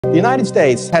The United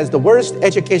States has the worst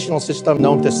educational system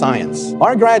known to science.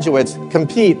 Our graduates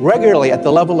compete regularly at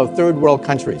the level of third world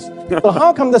countries. So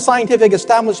how come the scientific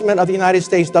establishment of the United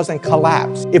States doesn't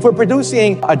collapse? If we're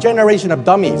producing a generation of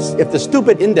dummies, if the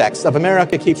stupid index of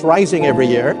America keeps rising every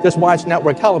year, just watch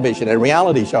network television and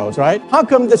reality shows, right? How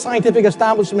come the scientific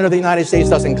establishment of the United States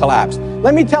doesn't collapse?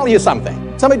 Let me tell you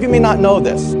something. Some of you may not know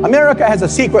this. America has a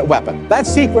secret weapon. That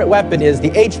secret weapon is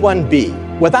the H-1B.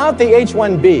 Without the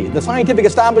H-1B, the scientific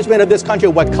establishment of this country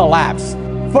would collapse.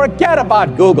 Forget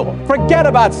about Google. Forget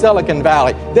about Silicon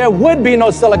Valley. There would be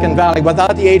no Silicon Valley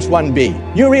without the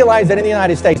H-1B. You realize that in the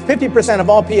United States, 50% of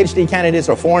all PhD candidates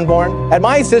are foreign-born? At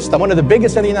my system, one of the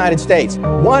biggest in the United States,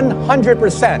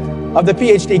 100% of the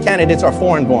PhD candidates are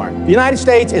foreign-born. The United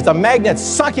States is a magnet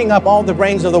sucking up all the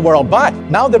brains of the world, but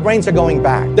now the brains are going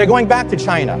back. They're going back to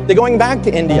China. They're going back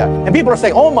to India. And people are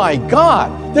saying, oh my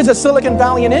God, there's a Silicon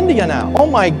Valley in India now. Oh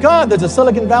my God, there's a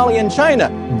Silicon Valley in China.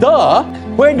 Duh,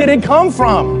 where did it come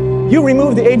from? You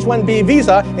remove the H-1B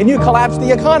visa and you collapse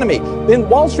the economy. The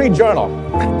Wall Street Journal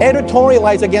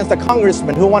editorialized against a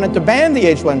congressman who wanted to ban the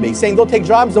H-1B, saying they'll take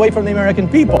jobs away from the American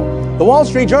people. The Wall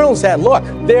Street Journal said, look,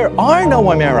 there are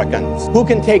no Americans who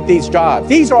can take these jobs.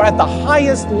 These are at the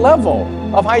highest level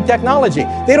of high technology.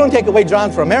 They don't take away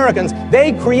jobs for Americans.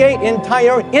 They create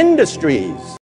entire industries.